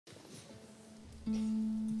Und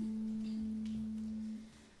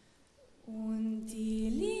die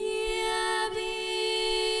Liebe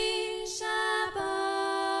Schabach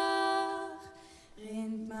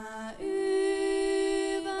rennt ma überall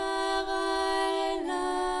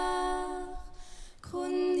nach,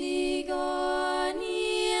 kun die gar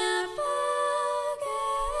nie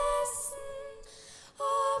vergessen,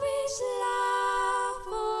 ob ich lach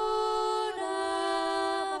oder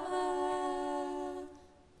wach.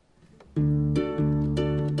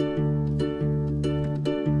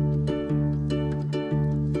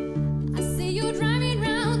 I see you driving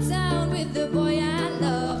round town with the boy I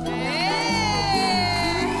love.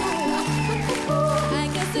 I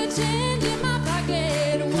guess the change in my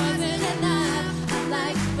pocket wasn't enough. I'm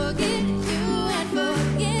like, forget you and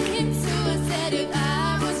forget him too. I said if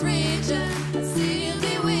I was richer, I'd still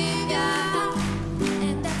be with ya.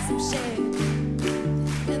 And that's some shit.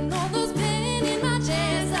 And all those pain in my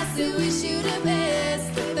chest, I still wish you the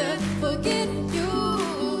best. But the forget you,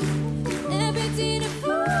 everything a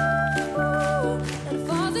fool that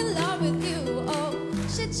falls in love with you. Oh,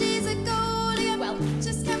 shit, she's a goldie. Well,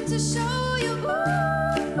 just come to show you.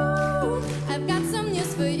 Ooh, I've got some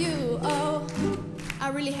news for you. Oh, I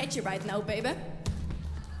really hate you right now, baby.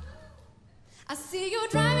 I see you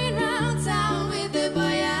driving round town with the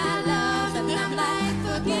boy I love, and I'm like,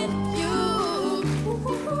 forget you.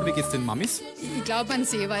 Wie geht's den Mamis? Ich glaube an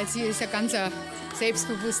sie, weil sie ist ja ganz eine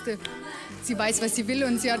selbstbewusste. Sie weiß, was sie will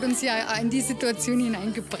und sie hat uns ja auch in die Situation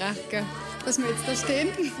hineingebracht, gell? Dass wir jetzt da stehen.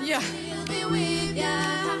 Ja. Be with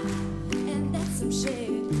ya, and that's some shit.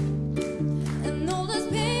 And all this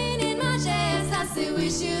pain in my chest, I still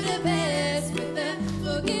wish you the best. With the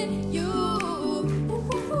forget you.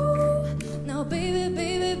 Now, baby,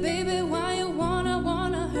 baby, baby, why you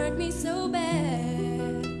wanna hurt me so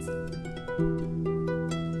bad?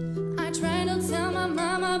 I tried to tell my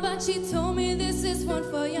mama, but she told me this is one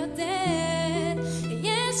for your dad.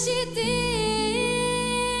 Yes, she did.